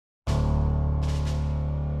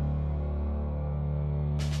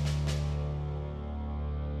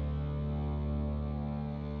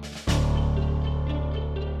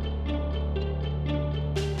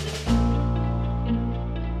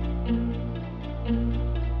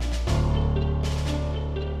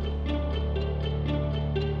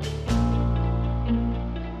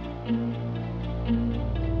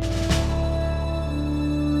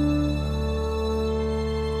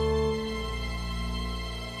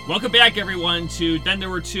Welcome back, everyone, to Then There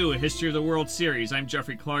Were Two, A History of the World Series. I'm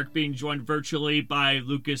Jeffrey Clark, being joined virtually by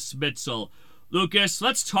Lucas Mitzel. Lucas,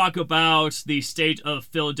 let's talk about the state of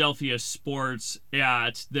Philadelphia sports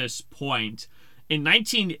at this point. In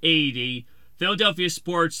 1980, Philadelphia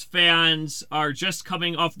sports fans are just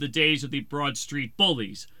coming off the days of the Broad Street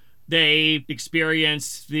Bullies. They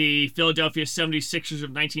experienced the Philadelphia 76ers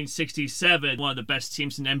of 1967, one of the best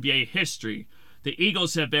teams in NBA history. The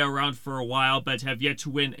Eagles have been around for a while, but have yet to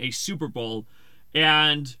win a Super Bowl.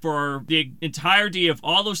 And for the entirety of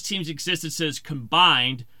all those teams' existences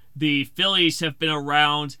combined, the Phillies have been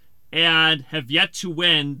around and have yet to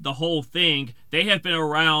win the whole thing. They have been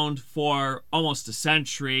around for almost a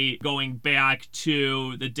century, going back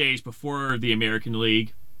to the days before the American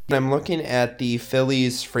League. I'm looking at the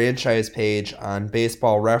Phillies franchise page on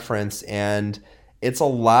Baseball Reference, and it's a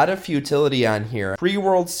lot of futility on here.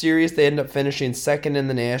 Pre-World Series, they end up finishing second in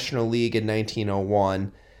the National League in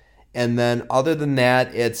 1901. And then other than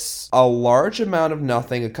that, it's a large amount of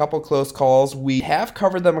nothing, a couple close calls. We have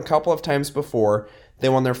covered them a couple of times before. They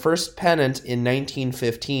won their first pennant in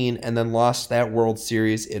 1915 and then lost that World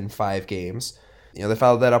Series in 5 games. They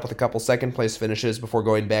followed that up with a couple second-place finishes before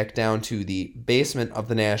going back down to the basement of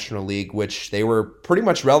the National League, which they were pretty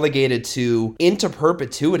much relegated to into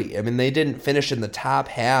perpetuity. I mean, they didn't finish in the top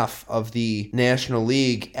half of the National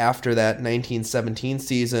League after that 1917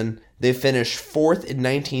 season. They finished 4th in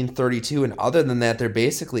 1932, and other than that, they're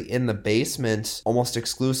basically in the basement almost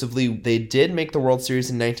exclusively. They did make the World Series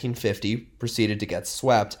in 1950, proceeded to get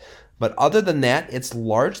swept. But other than that, it's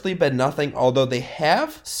largely been nothing, although they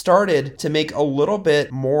have started to make a little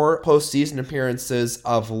bit more postseason appearances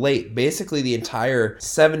of late. Basically, the entire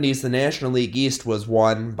 70s, the National League East was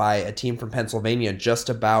won by a team from Pennsylvania just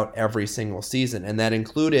about every single season, and that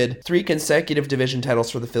included 3 consecutive division titles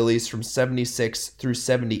for the Phillies from 76 through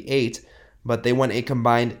 78, but they won a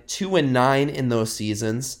combined 2-9 in those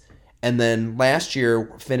seasons. And then last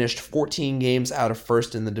year finished 14 games out of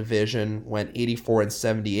first in the division, went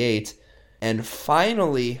 84-78. And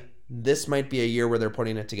finally, this might be a year where they're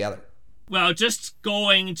putting it together. Well, just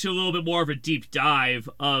going to a little bit more of a deep dive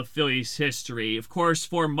of Phillies history. Of course,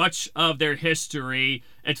 for much of their history,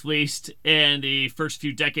 at least in the first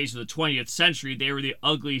few decades of the 20th century, they were the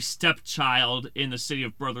ugly stepchild in the city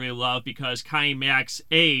of brotherly love because Connie Mack's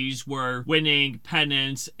A's were winning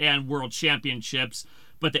pennants and world championships.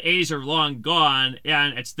 But the A's are long gone,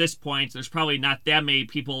 and at this point, there's probably not that many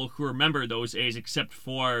people who remember those A's except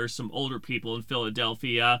for some older people in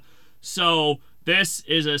Philadelphia. So this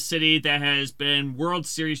is a city that has been World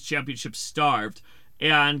Series championship starved.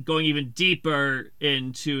 And going even deeper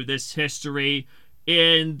into this history,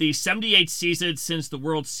 in the 78 season since the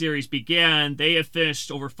World Series began, they have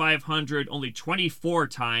finished over 500 only 24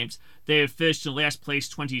 times. They have finished in last place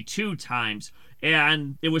 22 times.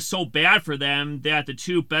 And it was so bad for them that the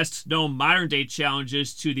 2 best-known modern-day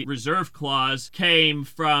challenges to the reserve clause came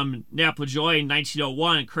from Nap LaJoie in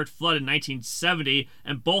 1901 and Curt Flood in 1970,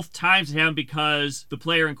 and both times happened because the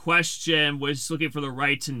player in question was looking for the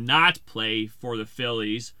right to not play for the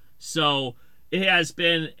Phillies. So it has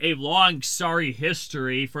been a long, sorry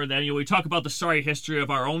history for them. We talk about the sorry history of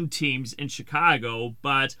our own teams in Chicago,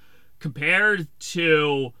 but compared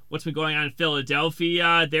to what's been going on in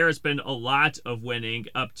Philadelphia, there has been a lot of winning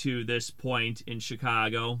up to this point in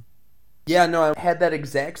Chicago. Yeah, no, I had that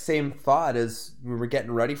exact same thought as we were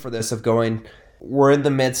getting ready for this of going, we're in the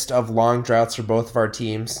midst of long droughts for both of our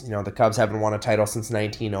teams. The Cubs haven't won a title since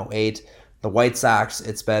 1908. The White Sox,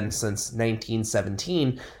 it's been since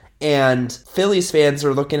 1917. And Phillies fans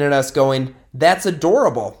are looking at us going, that's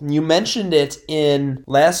adorable. You mentioned it in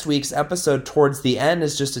last week's episode towards the end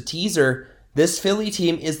as just a teaser. This Philly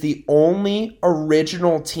team is the only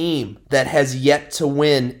original team that has yet to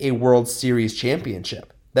win a World Series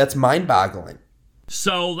championship. That's mind-boggling.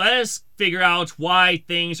 So let us figure out why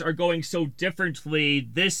things are going so differently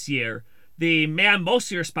this year. The man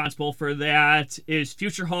mostly responsible for that is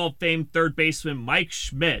future Hall of Fame third baseman Mike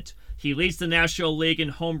Schmidt. He leads the National League in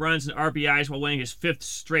home runs and RBIs while winning his 5th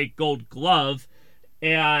straight Gold Glove.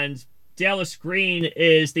 And Dallas Green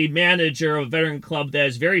is the manager of a veteran club that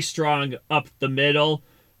is very strong up the middle.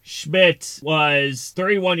 Schmidt was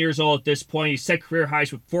 31 years old at this point. He set career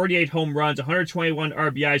highs with 48 home runs, 121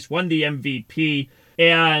 RBIs, won the MVP.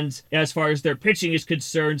 And as far as their pitching is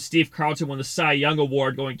concerned, Steve Carlton won the Cy Young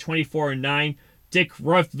Award, going 24-9. Dick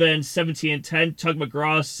Ruthven, 17-10. Tug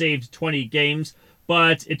McGraw saved 20 games.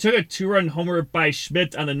 But it took a 2-run homer by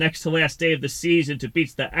Schmidt on the next to last day of the season to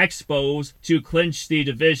beat the Expos to clinch the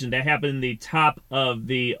division. That happened in the top of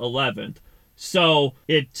the 11th. So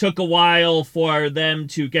it took a while for them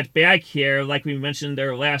to get back here. Like we mentioned,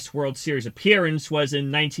 their last World Series appearance was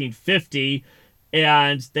in 1950,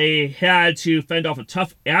 and they had to fend off a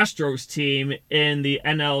tough Astros team in the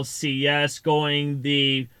NLCS, going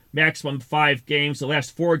the maximum 5 games. The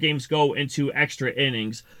last 4 games go into extra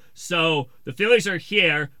innings. So the Phillies are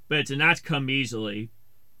here, but it did not come easily.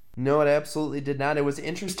 No, it absolutely did not. It was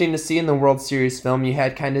interesting to see in the World Series film. You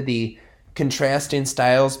had kind of the contrasting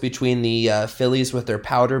styles between the Phillies with their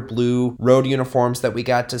powder blue road uniforms that we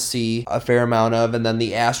got to see a fair amount of, and then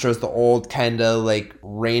the Astros, the old kind of like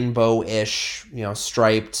rainbow-ish,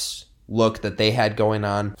 striped look that they had going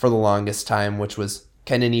on for the longest time, which was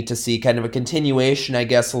kind of neat to see. Kind of a continuation, I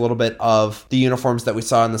guess, a little bit of the uniforms that we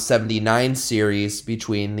saw in the 79 series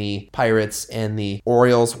between the Pirates and the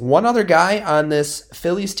Orioles. One other guy on this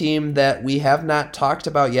Phillies team that we have not talked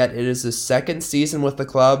about yet. It is his second season with the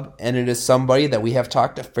club, and it is somebody that we have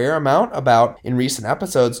talked a fair amount about in recent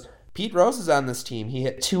episodes. Pete Rose is on this team. He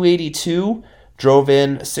hit .282, drove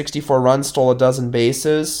in 64 runs, stole a dozen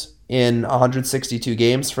bases in 162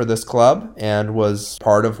 games for this club, and was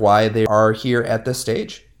part of why they are here at this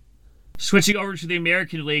stage. Switching over to the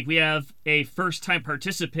American League, we have a first-time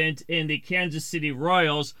participant in the Kansas City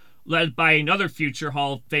Royals, led by another future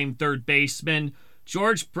Hall of Fame third baseman.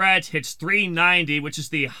 George Brett hits .390, which is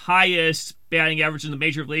the highest batting average in the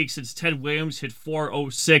major league since Ted Williams hit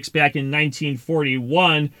 .406 back in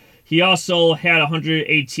 1941. He also had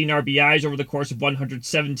 118 RBIs over the course of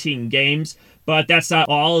 117 games. But that's not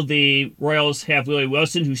all. The Royals have Willie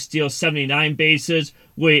Wilson, who steals 79 bases.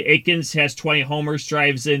 Willie Aikens has 20 homers,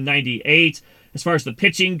 drives in 98. As far as the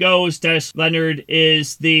pitching goes, Dennis Leonard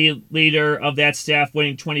is the leader of that staff,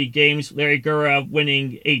 winning 20 games. Larry Gura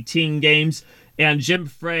winning 18 games. And Jim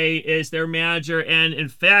Frey is their manager. And in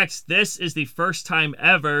fact, this is the first time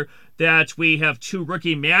ever that we have 2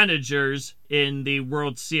 rookie managers in the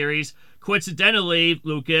World Series. Coincidentally,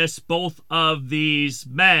 Lucas, both of these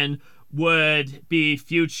men would be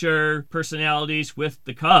future personalities with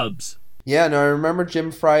the Cubs. Yeah, no, I remember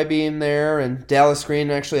Jim Frey being there, and Dallas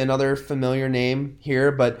Green, actually another familiar name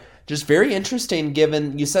here, but just very interesting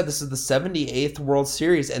given you said this is the 78th World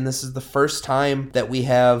Series, and this is the first time that we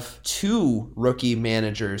have 2 rookie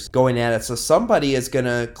managers going at it. So somebody is going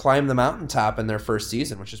to climb the mountaintop in their first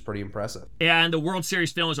season, which is pretty impressive. And the World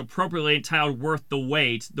Series film is appropriately entitled Worth the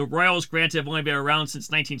Wait. The Royals, granted, have only been around since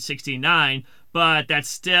 1969, but that's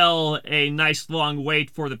still a nice long wait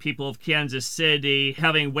for the people of Kansas City,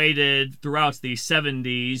 having waited throughout the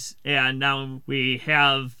 70s, and now we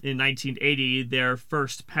have in 1980 their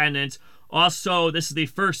first pennant. Also, this is the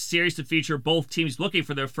first series to feature both teams looking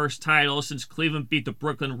for their first title since Cleveland beat the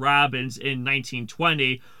Brooklyn Robins in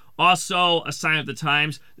 1920. Also, a sign of the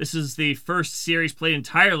times, this is the first series played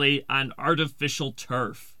entirely on artificial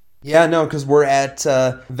turf. Yeah, no, because we're at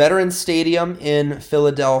Veterans Stadium in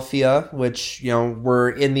Philadelphia, which,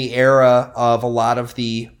 we're in the era of a lot of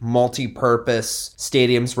the multi-purpose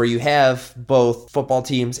stadiums where you have both football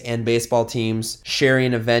teams and baseball teams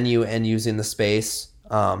sharing a venue and using the space.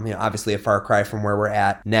 Obviously a far cry from where we're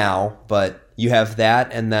at now, but you have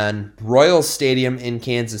that, and then Royals Stadium in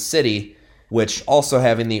Kansas City, which also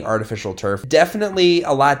having the artificial turf. Definitely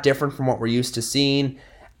a lot different from what we're used to seeing.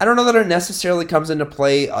 I don't know that it necessarily comes into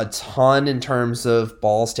play a ton in terms of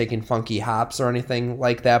balls taking funky hops or anything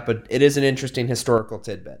like that, but it is an interesting historical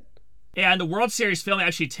tidbit. And the World Series film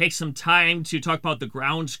actually takes some time to talk about the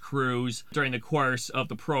grounds crews during the course of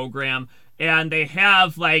the program. And they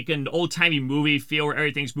have like an old-timey movie feel where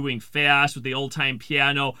everything's moving fast with the old-time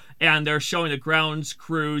piano. And they're showing the grounds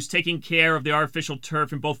crews taking care of the artificial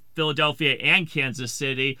turf in both Philadelphia and Kansas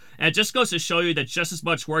City. And it just goes to show you that just as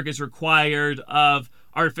much work is required of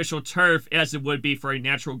artificial turf as it would be for a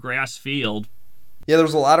natural grass field. Yeah, there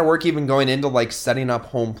was a lot of work even going into like setting up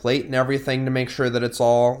home plate and everything to make sure that it's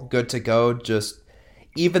all good to go. Just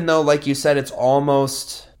even though, like you said, it's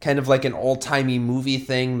almost kind of like an old-timey movie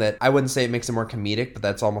thing that I wouldn't say it makes it more comedic, but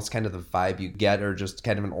that's almost kind of the vibe you get, or just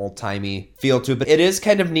kind of an old-timey feel to it. But it is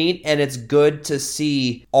kind of neat, and it's good to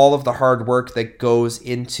see all of the hard work that goes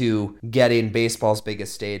into getting baseball's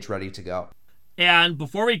biggest stage ready to go. And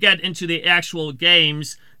before we get into the actual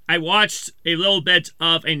games, I watched a little bit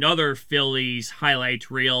of another Phillies highlight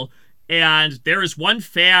reel, and there is one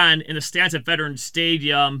fan in the stands at Veterans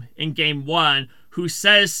Stadium in Game 1 who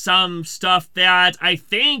says some stuff that I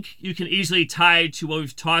think you can easily tie to what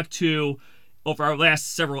we've talked to over our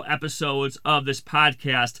last several episodes of this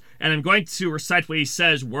podcast, and I'm going to recite what he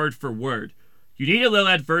says word for word. You need a little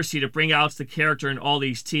adversity to bring out the character in all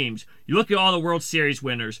these teams. You look at all the World Series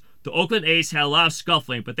winners. The Oakland A's had a lot of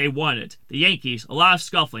scuffling, but they won it. The Yankees, a lot of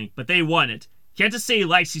scuffling, but they won it. Kansas City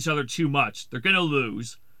likes each other too much. They're going to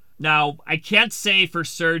lose. Now, I can't say for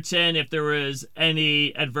certain if there was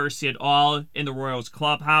any adversity at all in the Royals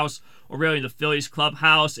clubhouse or really in the Phillies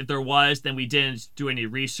clubhouse. If there was, then we didn't do any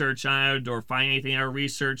research on it or find anything in our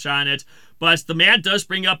research on it. But the man does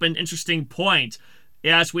bring up an interesting point.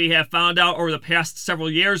 As we have found out over the past several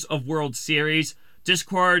years of World Series,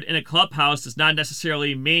 discord in a clubhouse does not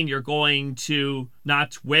necessarily mean you're going to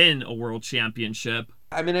not win a world championship.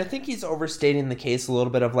 I mean, I think he's overstating the case a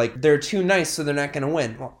little bit of like, they're too nice, so they're not going to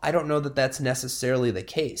win. Well, I don't know that that's necessarily the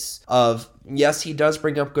case. Yes, he does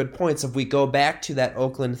bring up good points. If we go back to that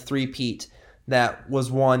Oakland three-peat that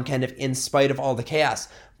was won kind of in spite of all the chaos,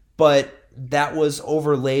 but that was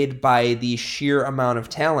overlaid by the sheer amount of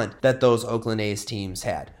talent that those Oakland A's teams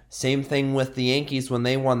had. Same thing with the Yankees when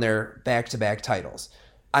they won their back-to-back titles.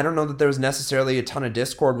 I don't know that there was necessarily a ton of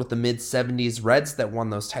discord with the mid-70s Reds that won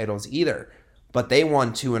those titles either. But they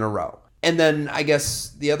won 2 in a row. And then I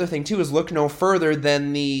guess the other thing too is look no further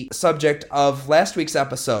than the subject of last week's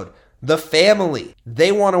episode, the family.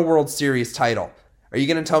 They won a World Series title. Are you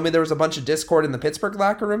going to tell me there was a bunch of discord in the Pittsburgh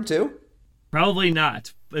locker room too? Probably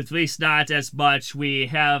not. At least not as much. We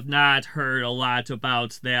have not heard a lot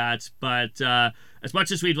about that. But as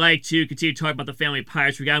much as we'd like to continue talking about the family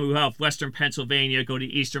Pirates, we got to move out of Western Pennsylvania, go to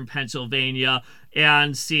Eastern Pennsylvania,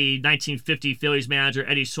 and see 1950 Phillies manager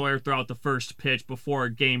Eddie Sawyer throw out the first pitch before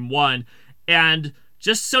Game 1. And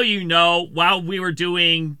just so you know, while we were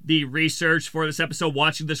doing the research for this episode,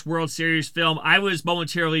 watching this World Series film, I was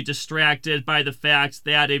momentarily distracted by the fact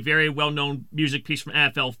that a very well-known music piece from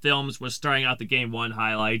NFL Films was starting out the Game 1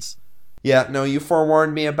 highlights. Yeah, no, you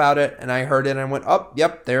forewarned me about it, and I heard it, and I went, oh,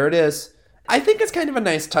 yep, there it is. I think it's kind of a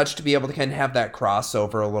nice touch to be able to kind of have that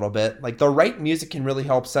crossover a little bit. Like, the right music can really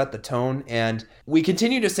help set the tone, and we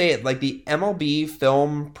continue to say it, like the MLB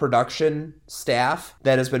film production staff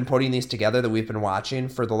that has been putting these together that we've been watching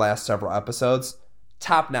for the last several episodes,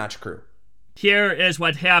 top-notch crew. Here is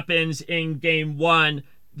what happens in Game 1.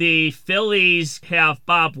 The Phillies have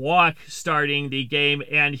Bob Walk starting the game,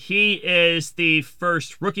 and he is the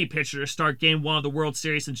first rookie pitcher to start Game 1 of the World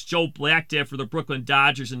Series since Joe Black did for the Brooklyn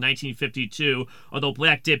Dodgers in 1952, although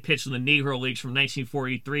Black did pitch in the Negro Leagues from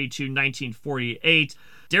 1943 to 1948.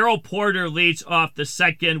 Darryl Porter leads off the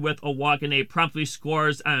second with a walk, and promptly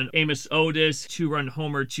scores on Amos Otis, 2-run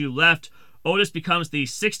homer to left. Otis becomes the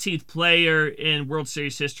 16th player in World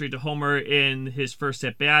Series history to homer in his first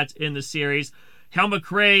at-bat in the series. Hal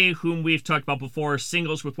McRae, whom we've talked about before,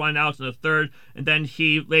 singles with 1 out in the third, and then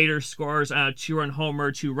he later scores a 2-run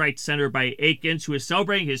homer to right center by Akins, who is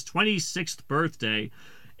celebrating his 26th birthday.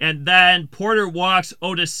 And then Porter walks,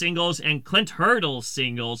 Otis singles, and Clint Hurdle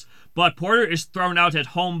singles, but Porter is thrown out at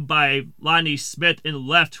home by Lonnie Smith in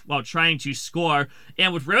left while trying to score.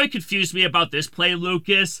 And what really confused me about this play,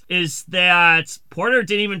 Lucas, is that Porter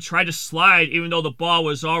didn't even try to slide even though the ball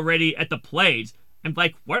was already at the plate. I'm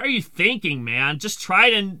like, what are you thinking, man? Just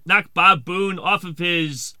try to knock Bob Boone off of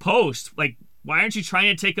his post. Like, why aren't you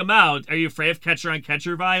trying to take him out? Are you afraid of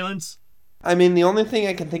catcher-on-catcher violence? I mean, the only thing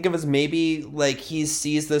I can think of is maybe, like, he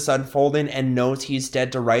sees this unfolding and knows he's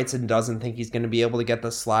dead to rights and doesn't think he's going to be able to get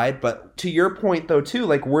the slide. But to your point, though, too,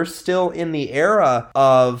 like, we're still in the era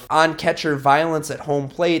of on-catcher violence at home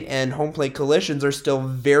plate, and home plate collisions are still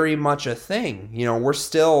very much a thing. You know, we're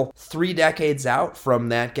still 3 decades out from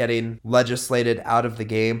that getting legislated out of the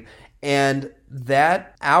game. And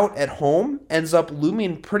that out at home ends up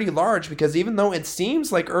looming pretty large because even though it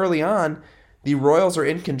seems like early on, the Royals are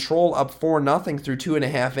in control up 4-0 through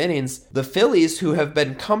 2.5 innings. The Phillies, who have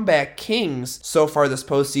been comeback kings so far this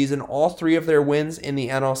postseason, all 3 of their wins in the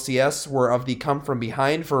NLCS were of the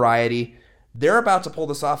come-from-behind variety. They're about to pull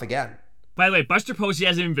this off again. By the way, Buster Posey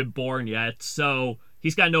hasn't even been born yet, so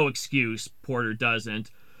he's got no excuse. Porter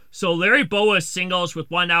doesn't. So Larry Bowa singles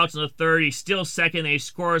with 1 out in the third. He steals second, and he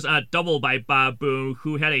scores on a double by Bob Boone,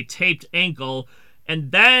 who had a taped ankle.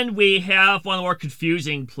 And then we have one of the more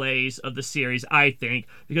confusing plays of the series, I think,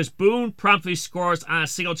 because Boone promptly scores on a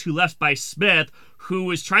single to left by Smith, who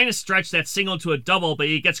is trying to stretch that single to a double, but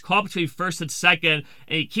he gets caught between first and second,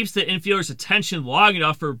 and he keeps the infielder's attention long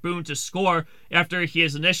enough for Boone to score after he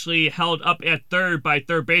is initially held up at third by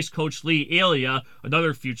third base coach Lee Elia,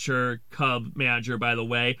 another future Cub manager, by the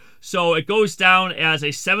way. So it goes down as a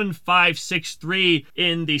 7-5-6-3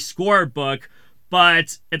 in the scorebook.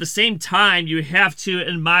 But at the same time, you have to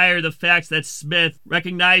admire the fact that Smith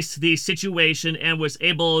recognized the situation and was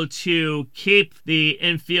able to keep the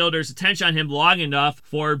infielder's attention on him long enough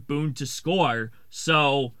for Boone to score.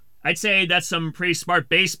 So I'd say that's some pretty smart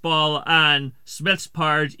baseball on Smith's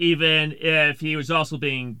part, even if he was also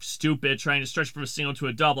being stupid trying to stretch from a single to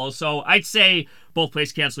a double. So I'd say both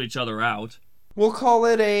plays cancel each other out. We'll call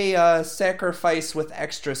it a sacrifice with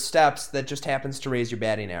extra steps that just happens to raise your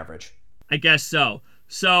batting average. I guess so.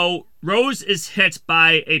 So Rose is hit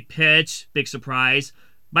by a pitch, big surprise.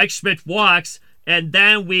 Mike Schmidt walks, and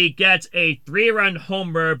then we get a 3-run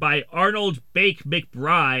homer by Arnold Bake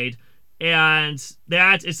McBride. And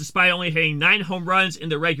that is despite only hitting 9 home runs in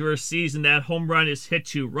the regular season. That home run is hit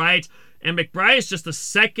to right. And McBride is just the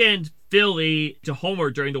second Philly to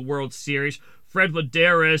homer during the World Series. Fred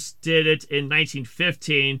Ladderis did it in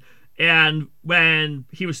 1915. And when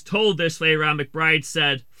he was told this later on, McBride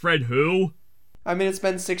said, "Fred who?" I mean, it's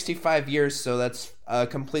been 65 years, so that's a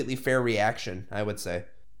completely fair reaction, I would say.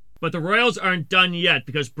 But the Royals aren't done yet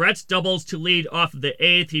because Brett doubles to lead off of the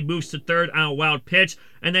 8th. He moves to 3rd on a wild pitch,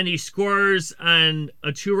 and then he scores on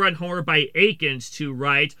a 2-run homer by Akins to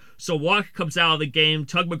right. So Walker comes out of the game.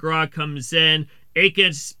 Tug McGraw comes in.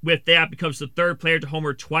 Akins, with that, becomes the 3rd player to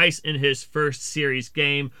homer twice in his first series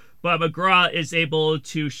game. But McGraw is able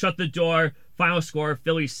to shut the door. Final score,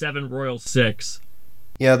 Phillies 7, Royals 6.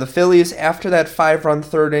 Yeah, the Phillies, after that 5-run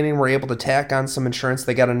 3rd inning, were able to tack on some insurance.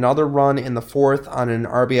 They got another run in the 4th on an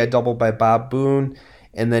RBI double by Bob Boone,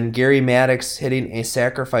 and then Gary Maddox hitting a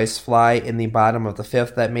sacrifice fly in the bottom of the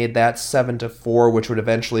 5th. That made that 7-4, which would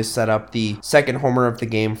eventually set up the second homer of the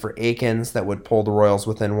game for Akins that would pull the Royals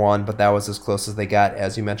within 1, but that was as close as they got.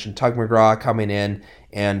 As you mentioned, Tug McGraw coming in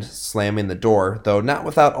and slamming the door, though not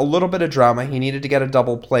without a little bit of drama. He needed to get a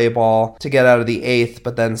double play ball to get out of the 8th,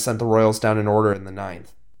 but then sent the Royals down in order in the 9th.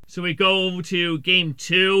 So we go to game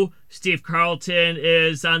 2. Steve Carlton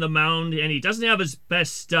is on the mound, and he doesn't have his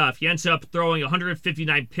best stuff. He ends up throwing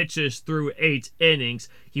 159 pitches through 8 innings.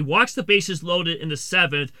 He walks the bases loaded in the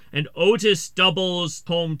 7th, and Otis doubles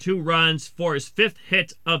home 2 runs for his 5th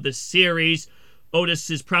hit of the series. Otis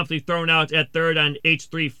is promptly thrown out at 3rd on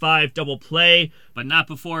H3-5 double play, but not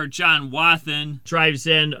before John Wathan drives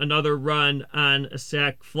in another run on a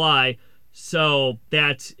sac fly. So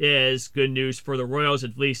that is good news for the Royals,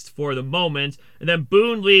 at least for the moment. And then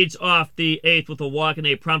Boone leads off the 8th with a walk, and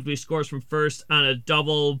he promptly scores from first on a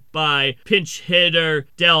double by pinch hitter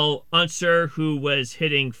Del Unser, who was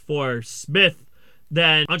hitting for Smith.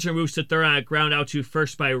 Then Unser moves to 3rd on a ground out to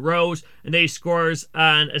first by Rose, and then he scores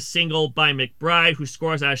on a single by McBride, who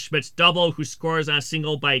scores on a Schmidt's double, who scores on a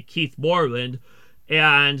single by Keith Moreland.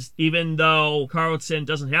 And even though Carlton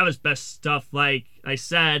doesn't have his best stuff, like I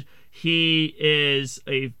said, he is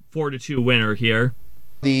a 4-2 winner here.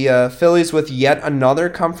 The Phillies with yet another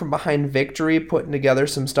come-from-behind victory, putting together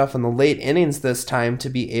some stuff in the late innings this time to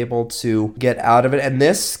be able to get out of it. And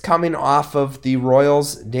this coming off of the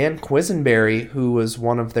Royals' Dan Quisenberry, who was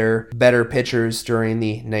one of their better pitchers during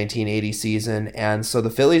the 1980 season. And so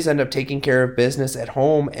the Phillies end up taking care of business at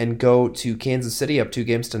home and go to Kansas City up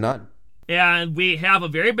 2-0. And we have a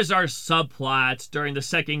very bizarre subplot during the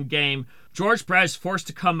second game. George Brett is forced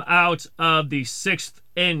to come out of the 6th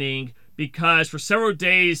inning because for several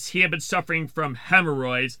days he had been suffering from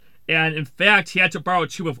hemorrhoids. And in fact, he had to borrow a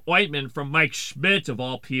tube of ointment from Mike Schmidt, of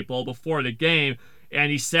all people, before the game. And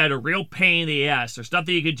he said, "A real pain in the ass. There's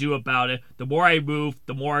nothing you can do about it. The more I move,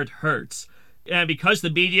 the more it hurts." And because the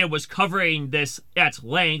media was covering this at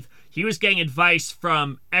length, he was getting advice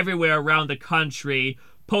from everywhere around the country.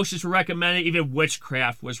 Posters were recommended, even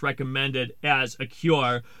witchcraft was recommended as a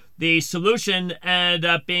cure. The solution ended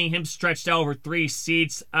up being him stretched out over 3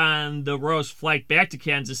 seats on the Royals' flight back to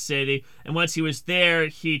Kansas City. And once he was there,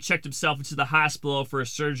 he checked himself into the hospital for a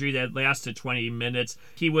surgery that lasted 20 minutes.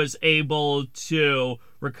 He was able to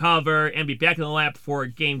recover and be back in the lineup for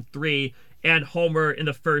Game 3 and homer in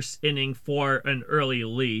the first inning for an early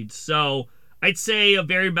lead. So I'd say a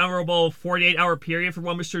very memorable 48-hour period for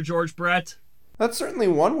one Mr. George Brett. That's certainly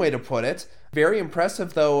one way to put it. Very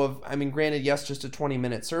impressive, though, granted, yes, just a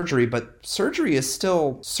 20-minute surgery, but surgery is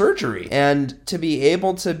still surgery. And to be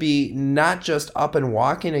able to be not just up and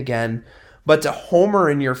walking again, but to homer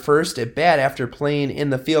in your first at-bat after playing in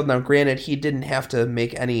the field. Now, granted, he didn't have to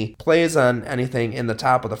make any plays on anything in the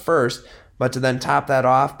top of the first, but to then top that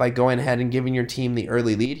off by going ahead and giving your team the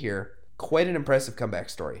early lead here, quite an impressive comeback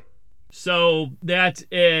story. So that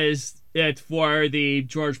is it for the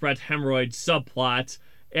George Brett hemorrhoid subplot.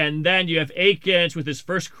 And then you have Akins with his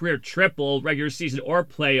first career triple, regular season or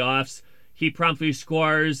playoffs. He promptly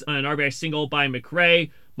scores an RBI single by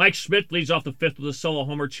McRae. Mike Schmidt leads off the 5th with a solo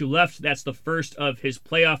homer to left. That's the first of his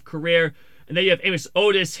playoff career. And then you have Amos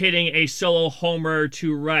Otis hitting a solo homer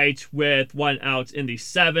to right with 1 out in the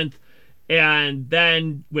 7th. And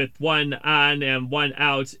then with 1 on and 1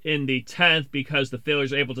 out in the 10th, because the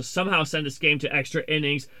Phillies are able to somehow send this game to extra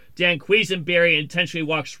innings, Dan Quisenberry intentionally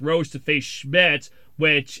walks Rose to face Schmidt,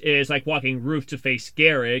 which is like walking Ruth to face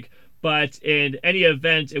Gehrig. But in any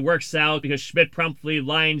event, it works out because Schmidt promptly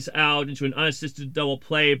lines out into an unassisted double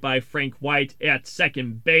play by Frank White at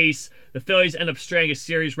second base. The Phillies end up straying a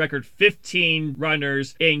series record 15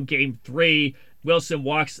 runners in Game 3. Wilson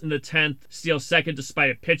walks in the 10th, steals second despite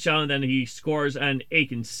a pitch out, and then he scores an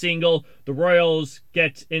Aiken single. The Royals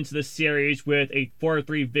get into the series with a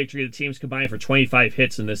 4-3 victory. The teams combined for 25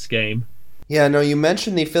 hits in this game. Yeah, no, you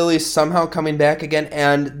mentioned the Phillies somehow coming back again,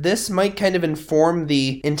 and this might kind of inform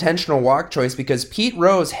the intentional walk choice because Pete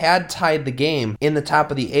Rose had tied the game in the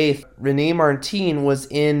top of the 8th. Rene Martin was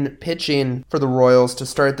in pitching for the Royals to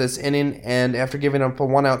start this inning, and after giving up a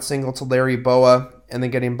one-out single to Larry Boa and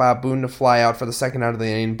then getting Bob Boone to fly out for the second out of the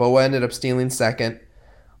inning, Boa ended up stealing second.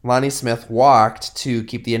 Lonnie Smith walked to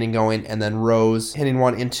keep the inning going, and then Rose hitting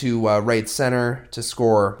one into right center to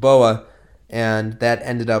score Boa. And that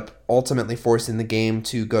ended up ultimately forcing the game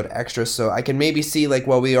to go to extra. So I can maybe see,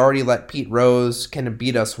 we already let Pete Rose kind of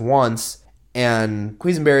beat us once, and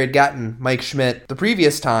Quisenberry had gotten Mike Schmidt the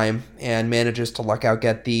previous time and manages to luck out,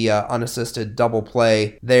 get the unassisted double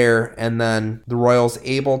play there. And then the Royals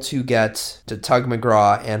able to get to Tug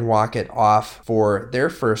McGraw and walk it off for their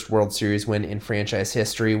first World Series win in franchise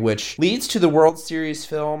history, which leads to the World Series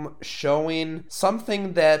film showing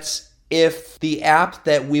something that, if the app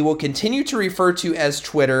that we will continue to refer to as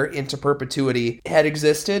Twitter into perpetuity had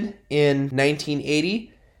existed in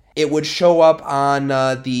 1980, it would show up on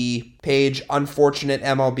the page Unfortunate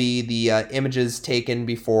MLB, the images taken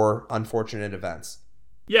before unfortunate events.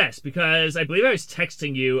 Yes, because I believe I was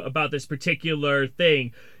texting you about this particular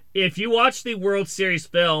thing. If you watch the World Series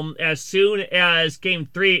film, as soon as Game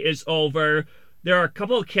 3 is over, there are a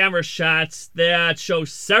couple of camera shots that show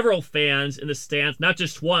several fans in the stands, not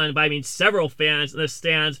just one, but I mean several fans in the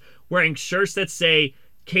stands wearing shirts that say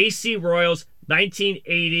KC Royals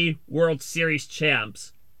 1980 World Series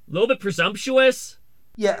champs. A little bit presumptuous.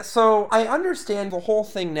 Yeah, so I understand the whole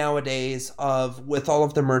thing nowadays of with all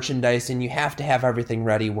of the merchandising, you have to have everything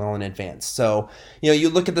ready well in advance. So, you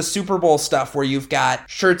look at the Super Bowl stuff where you've got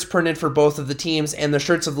shirts printed for both of the teams, and the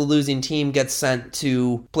shirts of the losing team get sent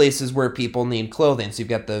to places where people need clothing. So you've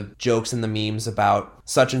got the jokes and the memes about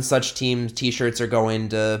such and such team t-shirts are going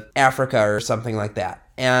to Africa or something like that.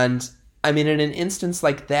 And I mean, in an instance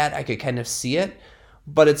like that, I could kind of see it,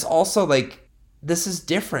 but it's also this is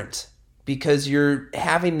different, because you're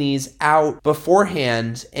having these out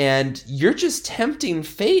beforehand and you're just tempting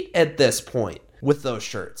fate at this point with those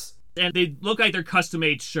shirts. And they look like they're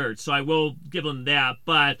custom-made shirts, so I will give them that.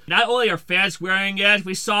 But not only are fans wearing it,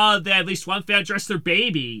 we saw that at least one fan dressed their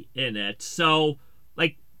baby in it. So,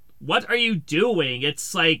 what are you doing?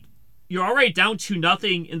 It's you're already down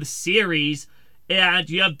 2-0 in the series, and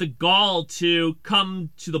you have the gall to come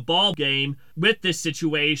to the ball game with this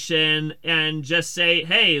situation and just say,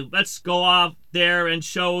 hey, let's go off there and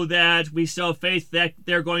show that we still have faith that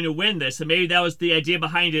they're going to win this. And maybe that was the idea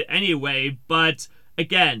behind it anyway. But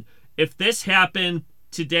again, if this happened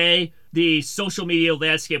today, the social media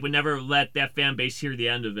landscape would never let that fan base hear the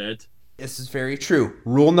end of it. This is very true.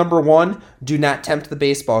 Rule number 1, do not tempt the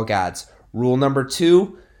baseball gods. Rule number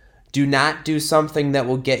 2, do not do something that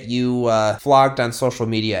will get you flogged on social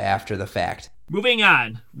media after the fact. Moving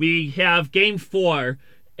on, we have Game 4,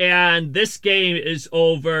 and this game is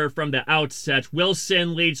over from the outset.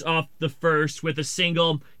 Wilson leads off the first with a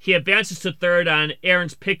single. He advances to third on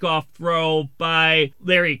Aaron's pickoff throw by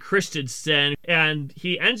Larry Christensen, and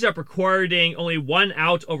he ends up recording only 1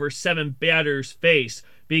 out over 7 batters faced,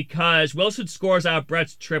 because Wilson scores out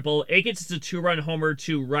Brett's triple. Akins is a 2-run homer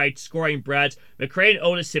to right, scoring Brett. McRae and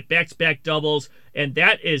Otis hit back-to-back doubles, and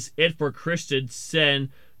that is it for Christensen.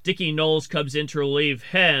 Dickie Knowles comes in to relieve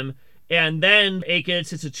him, and then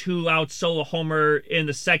Akins hits a 2-out solo homer in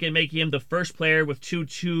the second, making him the first player with 2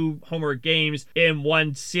 2-homer games in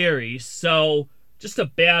one series. So, just a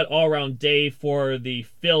bad all-around day for the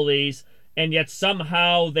Phillies, and yet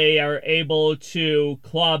somehow they are able to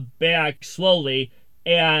claw back slowly,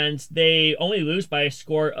 and they only lose by a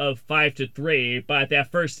score of 5-3, but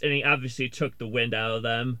that first inning obviously took the wind out of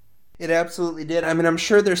them. It absolutely did. I mean, I'm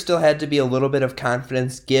sure there still had to be a little bit of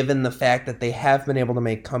confidence given the fact that they have been able to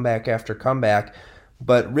make comeback after comeback,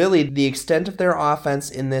 but really the extent of their offense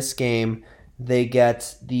in this game, they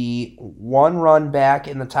get the 1 run back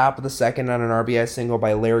in the top of the second on an RBI single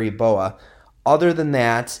by Larry Boa. Other than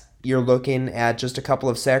that, you're looking at just a couple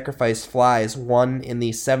of sacrifice flies, one in the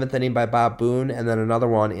 7th inning by Bob Boone, and then another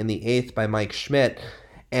one in the 8th by Mike Schmidt.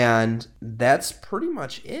 And that's pretty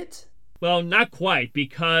much it. Well, not quite,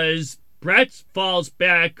 because Brett falls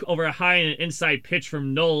back over a high and inside pitch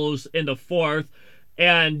from Knowles in the 4th,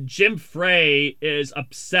 And Jim Frey is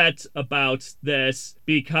upset about this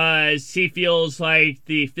because he feels like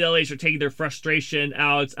the Phillies are taking their frustration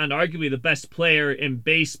out on arguably the best player in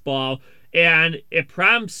baseball. And it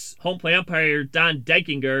prompts home plate umpire Don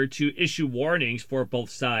Denkinger to issue warnings for both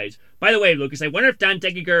sides. By the way, Lucas, I wonder if Don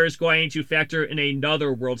Denkinger is going to factor in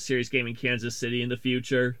another World Series game in Kansas City in the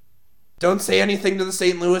future. Don't say anything to the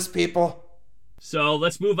St. Louis people. So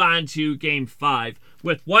let's move on to Game 5.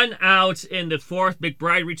 With one out in the fourth,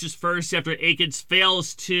 McBride reaches first after Akins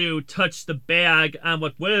fails to touch the bag on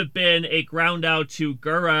what would have been a ground out to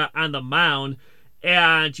Gura on the mound.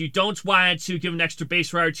 And you don't want to give an extra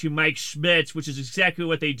base runner to Mike Schmidt, which is exactly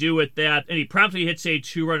what they do with that. And he promptly hits a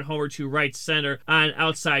 2-run homer to right center on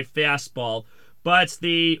outside fastball. But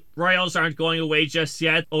the Royals aren't going away just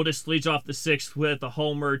yet. Otis leads off the sixth with a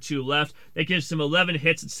homer to left. That gives him 11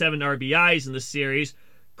 hits and 7 RBIs in the series.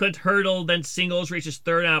 Clint Hurdle then singles, reaches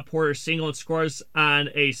third on a Porter single, and scores on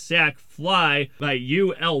a sac fly by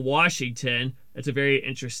U.L. Washington. That's a very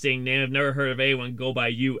interesting name. I've never heard of anyone go by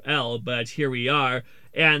U.L., but here we are.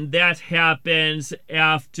 And that happens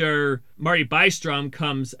after Marty Bystrom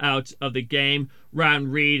comes out of the game. Ron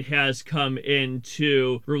Reed has come in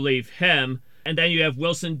to relieve him. And then you have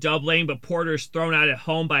Wilson doubling, but Porter's thrown out at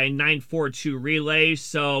home by a 9-4-2 relay,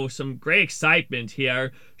 so some great excitement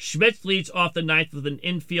here. Schmidt leads off the ninth with an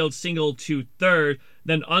infield single to third.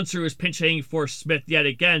 Then Unser is pinch hitting for Smith yet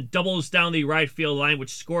again, doubles down the right field line,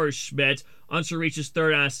 which scores Schmidt. Unser reaches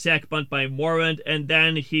third on a sac bunt by Moreland, and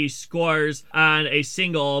then he scores on a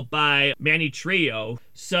single by Manny Trillo.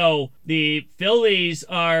 So the Phillies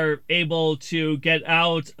are able to get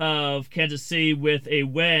out of Kansas City with a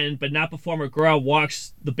win, but not before McGraw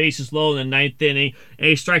walks the bases low in the ninth inning, and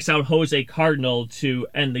he strikes out Jose Cardinal to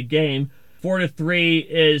end the game. 4-3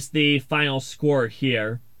 is the final score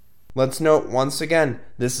here. Let's note once again,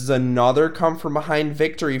 this is another come-from-behind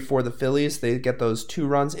victory for the Phillies. They get those 2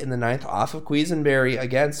 runs in the ninth off of Quisenberry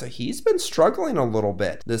again, so he's been struggling a little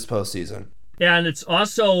bit this postseason. And it's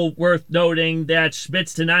also worth noting that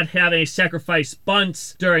Schmitz did not have any sacrifice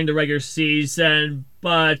bunts during the regular season,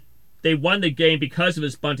 but they won the game because of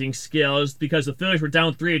his bunting skills, because the Phillies were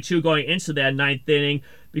down 3-2 going into that ninth inning,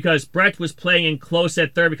 because Brett was playing in close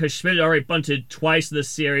at third because Schmidt had already bunted twice in the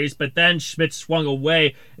series, but then Schmidt swung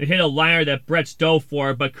away and hit a liner that Brett dove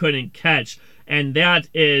for but couldn't catch. And that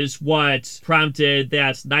is what prompted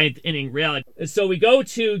that ninth inning rally. So we go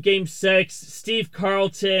to Game 6. Steve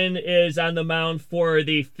Carlton is on the mound for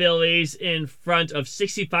the Phillies in front of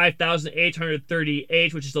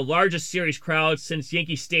 65,838, which is the largest series crowd since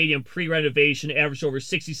Yankee Stadium pre-renovation, averaged over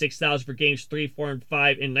 66,000 for Games 3, 4, and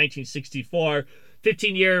 5 in 1964.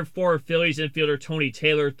 15-year for Phillies infielder Tony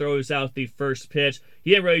Taylor throws out the first pitch.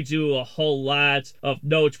 He didn't really do a whole lot of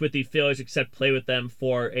notes with the Phillies except play with them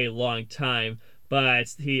for a long time. But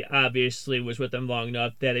he obviously was with them long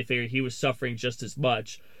enough that they figured he was suffering just as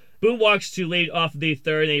much. Boone walks to lead off the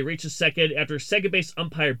third, and he reaches second after second base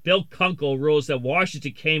umpire Bill Kunkel rules that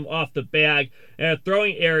Washington came off the bag, and a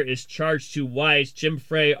throwing error is charged to Weiss. Jim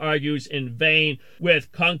Frey argues in vain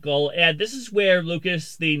with Kunkel, and this is where,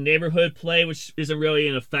 Lucas, the neighborhood play, which isn't really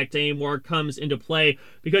in effect anymore, comes into play,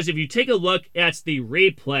 because if you take a look at the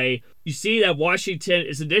replay, you see that Washington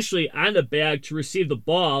is initially on the bag to receive the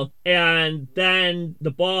ball, and then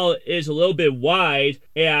the ball is a little bit wide,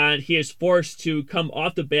 and he is forced to come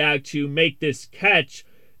off the bag to make this catch,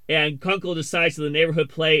 and Kunkel decides that the neighborhood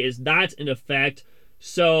play is not in effect,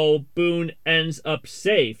 so Boone ends up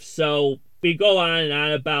safe. So we go on and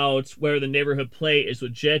on about whether the neighborhood play is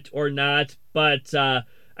legit or not, but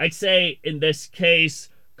I'd say in this case,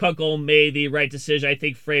 Kunkel made the right decision. I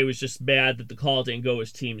think Frey was just mad that the call didn't go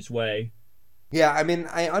his team's way. Yeah, I mean,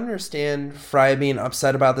 I understand Frey being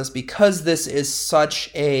upset about this because this is such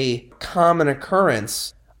a common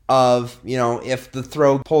occurrence of, if the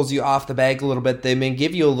throw pulls you off the bag a little bit, they may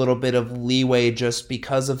give you a little bit of leeway just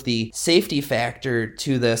because of the safety factor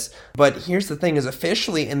to this. But here's the thing, is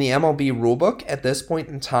officially in the MLB rulebook at this point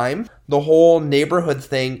in time, the whole neighborhood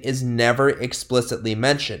thing is never explicitly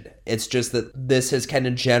mentioned. It's just that this has kind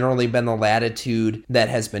of generally been the latitude that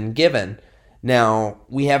has been given. Now,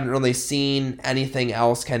 we haven't really seen anything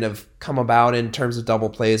else kind of come about in terms of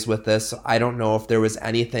double plays with this. I don't know if there was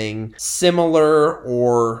anything similar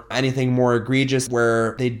or anything more egregious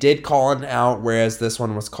where they did call it out, whereas this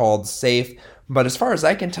one was called safe. But as far as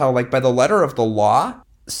I can tell, by the letter of the law,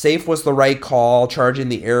 safe was the right call, charging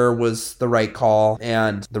the error was the right call,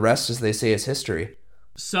 and the rest, as they say, is history.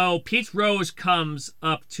 So Pete Rose comes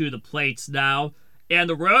up to the plates now. And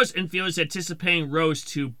the Royals infield is anticipating Rose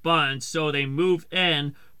to bunt, so they move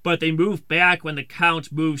in, but they move back when the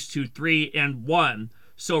count moves to 3-1.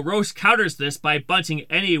 So Rose counters this by bunting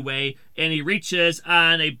anyway, and he reaches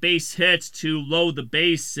on a base hit to load the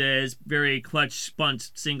bases. Very clutch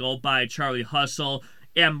bunt single by Charlie Hustle.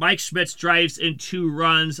 And Mike Schmidt drives in 2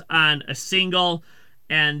 runs on a single.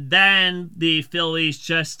 And then the Phillies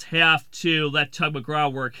just have to let Tug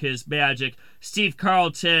McGraw work his magic. Steve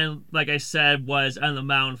Carlton, like I said, was on the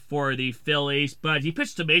mound for the Phillies, but he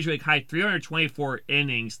pitched a major league high 324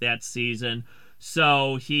 innings that season.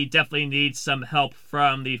 So he definitely needs some help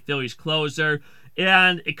from the Phillies closer.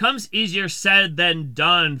 And it comes easier said than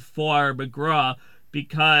done for McGraw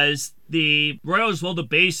because the Royals load the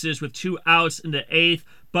bases with 2 outs in the 8th,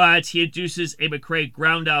 but he induces a McRae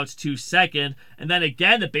ground out to second. And then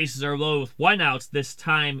again, the bases are loaded with 1 out, this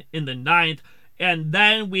time in the 9th. And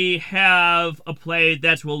then we have a play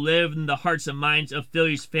that will live in the hearts and minds of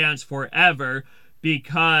Phillies fans forever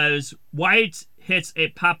because White hits a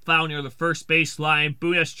pop foul near the first baseline.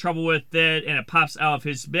 Boone has trouble with it, and it pops out of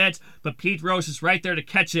his mitt. But Pete Rose is right there to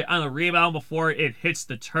catch it on the rebound before it hits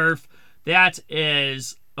the turf. That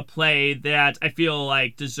is a play that I feel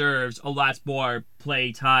like deserves a lot more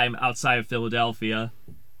play time outside of Philadelphia.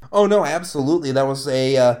 Oh, no, absolutely. That was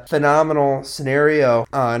a phenomenal scenario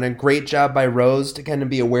and a great job by Rose to kind of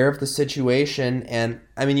be aware of the situation. And,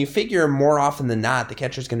 I mean, you figure more often than not the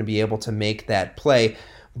catcher's going to be able to make that play.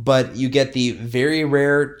 But you get the very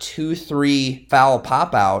rare 2-3 foul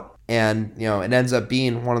pop-out, and, you know, it ends up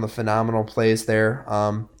being one of the phenomenal plays there.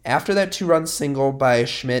 After that 2-run single by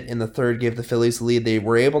Schmidt in the 3rd gave the Phillies the lead, they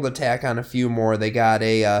were able to tack on a few more. They got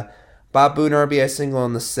a Bob Boone RBI single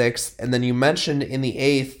in the 6th, and then you mentioned in the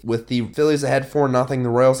 8th, with the Phillies ahead 4-0, the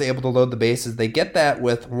Royals able to load the bases. They get that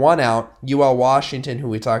with 1 out. UL Washington, who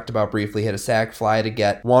we talked about briefly, hit a sac fly to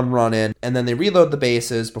get 1 run in, and then they reload the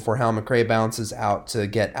bases before Hal McRae bounces out to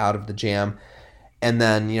get out of the jam. And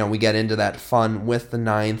then, you know, we get into that fun with the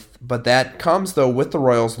 9th. But that comes, though, with the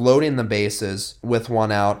Royals loading the bases with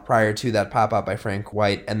 1 out prior to that pop-out by Frank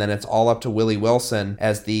White. And then it's all up to Willie Wilson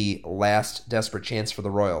as the last desperate chance for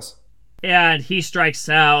the Royals. And he strikes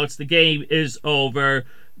out. The game is over.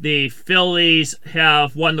 The Phillies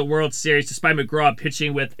have won the World Series despite McGraw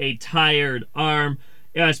pitching with a tired arm.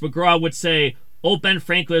 As McGraw would say, old Ben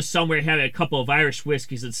Franklin is somewhere having a couple of Irish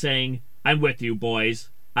whiskeys and saying, "I'm with you,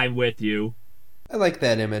 boys. I'm with you." I like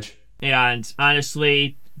that image. And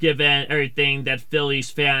honestly, given everything that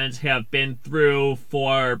Phillies fans have been through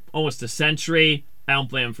for almost a century, I don't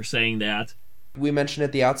blame him for saying that. We mentioned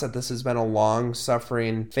at the outset this has been a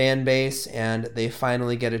long-suffering fan base, and they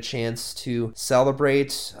finally get a chance to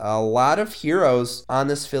celebrate. A lot of heroes on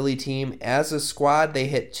this Philly team. As a squad, they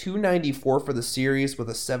hit .294 for the series with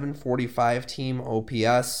a .745 team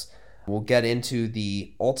OPS. We'll get into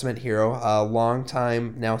the ultimate hero, a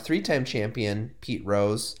long-time, now 3-time champion, Pete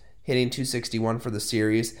Rose, hitting .261 for the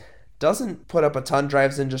series. Doesn't put up a ton,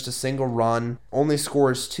 drives in just a single run, only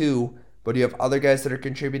scores 2, but you have other guys that are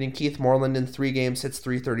contributing. Keith Moreland in 3 games hits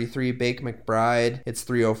 .333. Bake McBride hits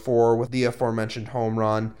 .304 with the aforementioned home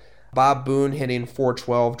run. Bob Boone hitting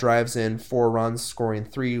 .412, drives in 4 runs, scoring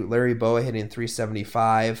 3. Larry Boa hitting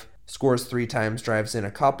 .375, scores 3 times, drives in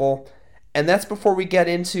a couple. And that's before we get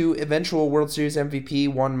into eventual World Series MVP,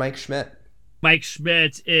 one Mike Schmidt. Mike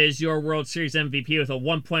Schmidt is your World Series MVP with a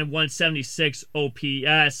 1.176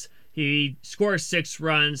 OPS. He scores 6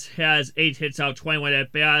 runs, has 8 hits out, 21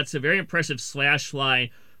 at-bats. A very impressive slash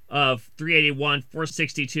line of .381,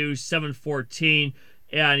 .462, .714.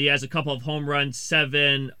 And he has a couple of home runs,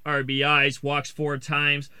 7 RBIs, walks 4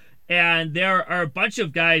 times. And there are a bunch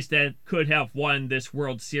of guys that could have won this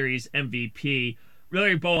World Series MVP.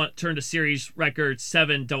 Larry Bowa turned a series record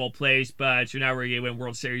 7 double plays, but you're not really going to win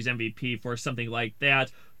World Series MVP for something like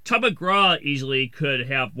that. Tug McGraw easily could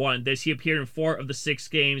have won this. He appeared in 4 of the 6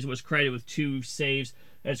 games, was credited with 2 saves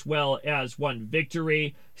as well as 1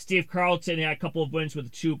 victory. Steve Carlton had a couple of wins with a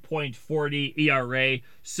 2.40 ERA.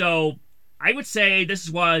 So I would say this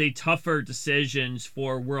is one of the tougher decisions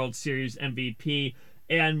for World Series MVP.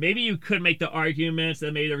 And maybe you could make the argument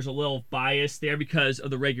that maybe there was a little bias there because of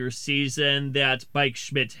the regular season that Mike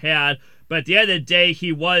Schmidt had. But at the end of the day,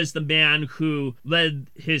 he was the man who led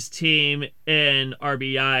his team in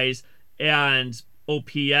RBIs and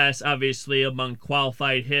OPS, obviously, among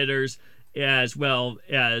qualified hitters, as well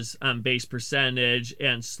as base percentage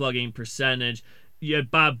and slugging percentage. You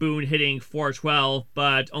had Bob Boone hitting .412,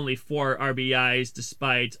 but only 4 RBIs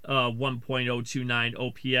despite 1.029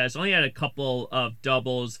 OPS. Only had a couple of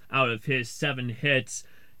doubles out of his 7 hits.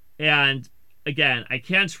 And again, I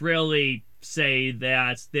can't really say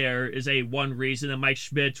that there is a one reason that Mike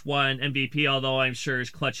Schmidt won MVP, although I'm sure his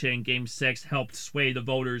clutch hit in Game 6 helped sway the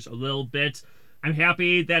voters a little bit. I'm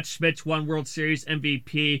happy that Schmidt won World Series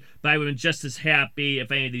MVP, but I would have been just as happy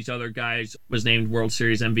if any of these other guys was named World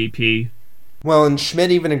Series MVP. Well, and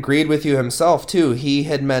Schmidt even agreed with you himself, too. He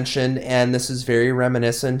had mentioned, and this is very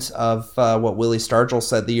reminiscent of what Willie Stargell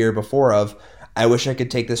said the year before of, I wish I could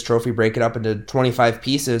take this trophy, break it up into 25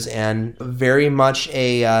 pieces, and very much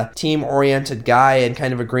a team-oriented guy and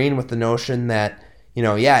kind of agreeing with the notion that,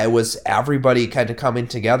 it was everybody kind of coming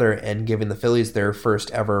together and giving the Phillies their first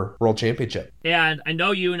ever World Championship. And I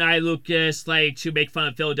know you and I, Lucas, like to make fun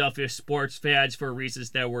of Philadelphia sports fans for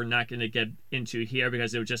reasons that we're not going to get into here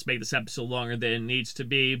because it would just make this episode longer than it needs to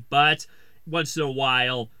be. But once in a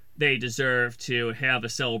while, they deserve to have a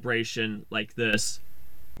celebration like this.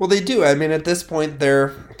 Well, they do. I mean, at this point,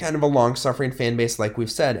 they're kind of a long-suffering fan base, like we've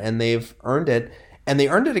said, and they've earned it. And they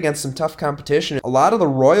earned it against some tough competition. A lot of the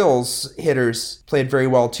Royals hitters played very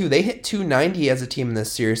well, too. They hit 290 as a team in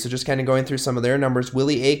this series. So just kind of going through some of their numbers,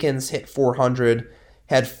 Willie Aikens hit 400,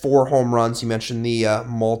 had 4 home runs. You mentioned the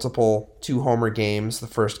multiple 2-homer games, the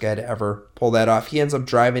first guy to ever pull that off. He ends up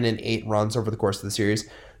driving in 8 runs over the course of the series.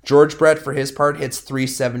 George Brett, for his part, hits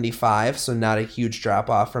 375, so not a huge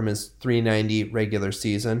drop-off from his 390 regular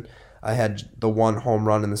season. I had the 1 home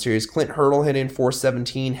run in the series. Clint Hurdle hitting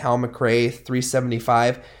 417. Hal McRae,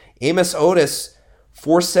 375. Amos Otis,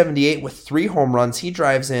 478 with 3 home runs. He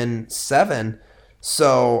drives in 7.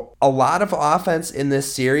 So a lot of offense in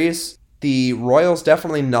this series. The Royals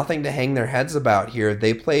definitely nothing to hang their heads about here.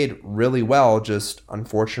 They played really well, just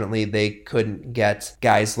unfortunately they couldn't get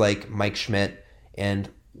guys like Mike Schmidt and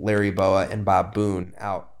Larry Boa and Bob Boone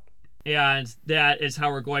out. And that is how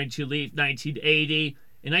we're going to leave 1980.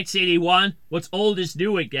 In 1981, what's old is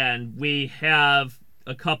new again. We have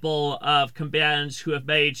a couple of combatants who have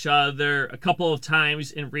met each other a couple of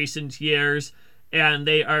times in recent years, and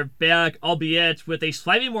they are back, albeit with a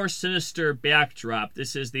slightly more sinister backdrop.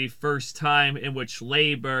 This is the first time in which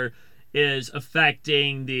labor is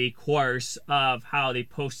affecting the course of how the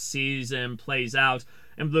postseason plays out.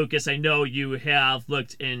 And Lucas, I know you have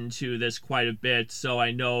looked into this quite a bit, so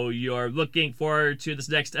I know you're looking forward to this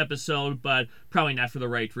next episode, but probably not for the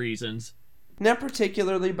right reasons. Not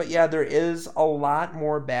particularly, but yeah, there is a lot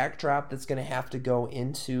more backdrop that's going to have to go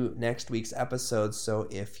into next week's episode. So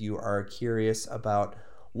if you are curious about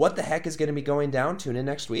what the heck is going to be going down, tune in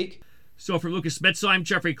next week. So for Lucas Metzel, I'm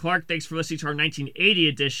Jeffrey Clark. Thanks for listening to our 1980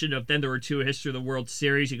 edition of Then There Were Two, a History of the World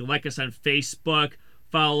Series. You can like us on Facebook.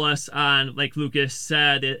 Follow us on, like Lucas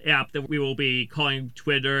said, the app that we will be calling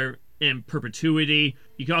Twitter in perpetuity.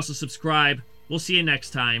 You can also subscribe. We'll see you next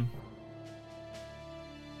time.